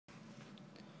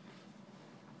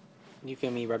You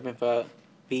feel me? Reppin for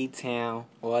B-Town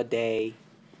all day.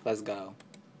 Let's go.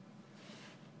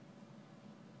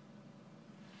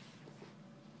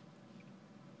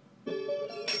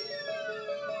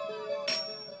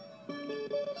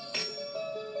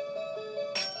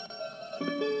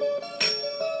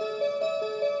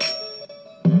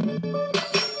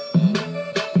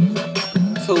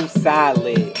 Too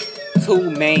solid,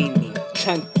 too manly,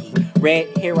 chunky.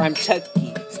 Red hair, I'm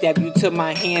Chucky. Stab you to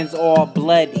my hands all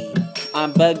bloody.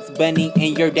 I'm Bugs Bunny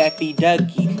and you're Daffy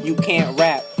Ducky. You can't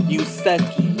rap, you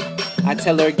sucky. I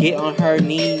tell her get on her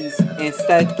knees and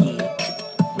sucky.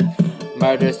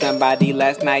 Murdered somebody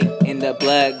last night and the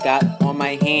blood got on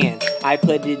my hands. I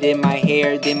put it in my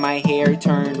hair, then my hair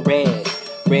turned red.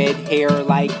 Red hair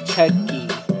like Chucky.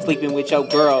 Sleeping with your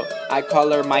girl, I call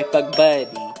her my fuck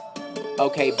buddy.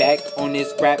 Okay, back on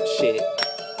this rap shit.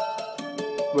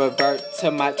 Revert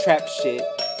to my trap shit.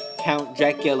 Count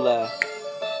Dracula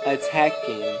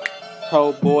attacking.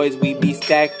 Pro boys, we be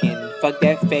stacking. Fuck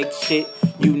that fake shit.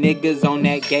 You niggas on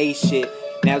that gay shit.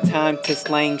 Now time to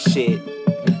slang shit.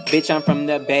 Bitch, I'm from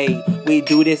the Bay. We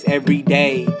do this every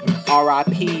day.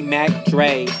 R.I.P. Mac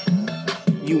Dre.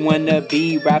 You wanna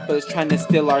be rappers trying to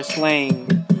steal our slang.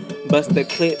 Bust the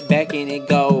clip back and it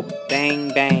go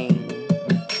bang bang.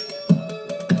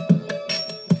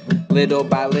 Little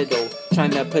by little,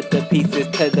 trying to put the pieces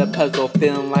to the puzzle.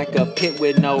 Feeling like a pit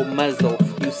with no muzzle.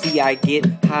 You see I get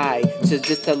high,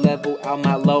 just to level out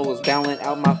my lows. Balance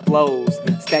out my flows,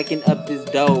 stacking up this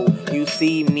dough. You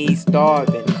see me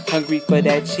starving, hungry for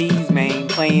that cheese, man.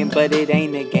 Playing but it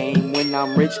ain't a game. When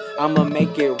I'm rich, I'ma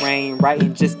make it rain.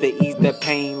 Writing just to ease the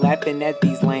pain. Laughing at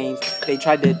these lames, they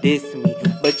tried to diss me,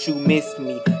 but you miss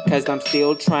me. Cause I'm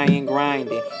still trying,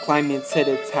 grinding, climbing to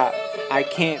the top. I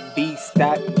can't be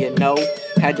stopped, you know.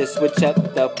 Had to switch up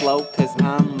the flow, cause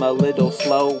I'm a little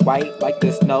slow. White like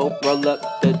the snow, roll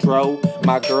up the dro.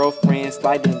 My girlfriend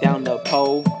sliding down the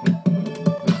pole.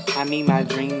 I mean my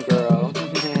dream girl.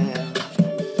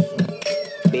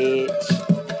 Bitch.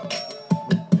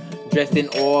 Dressed in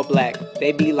all black.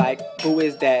 They be like, who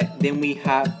is that? Then we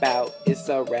hop out, it's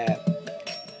a rap.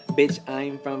 Bitch,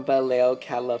 I'm from Vallejo,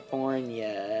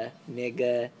 California.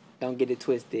 Nigga, don't get it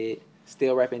twisted.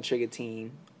 Still rapping Trigger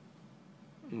Team.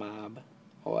 Mob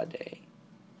all day.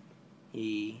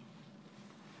 Yeah.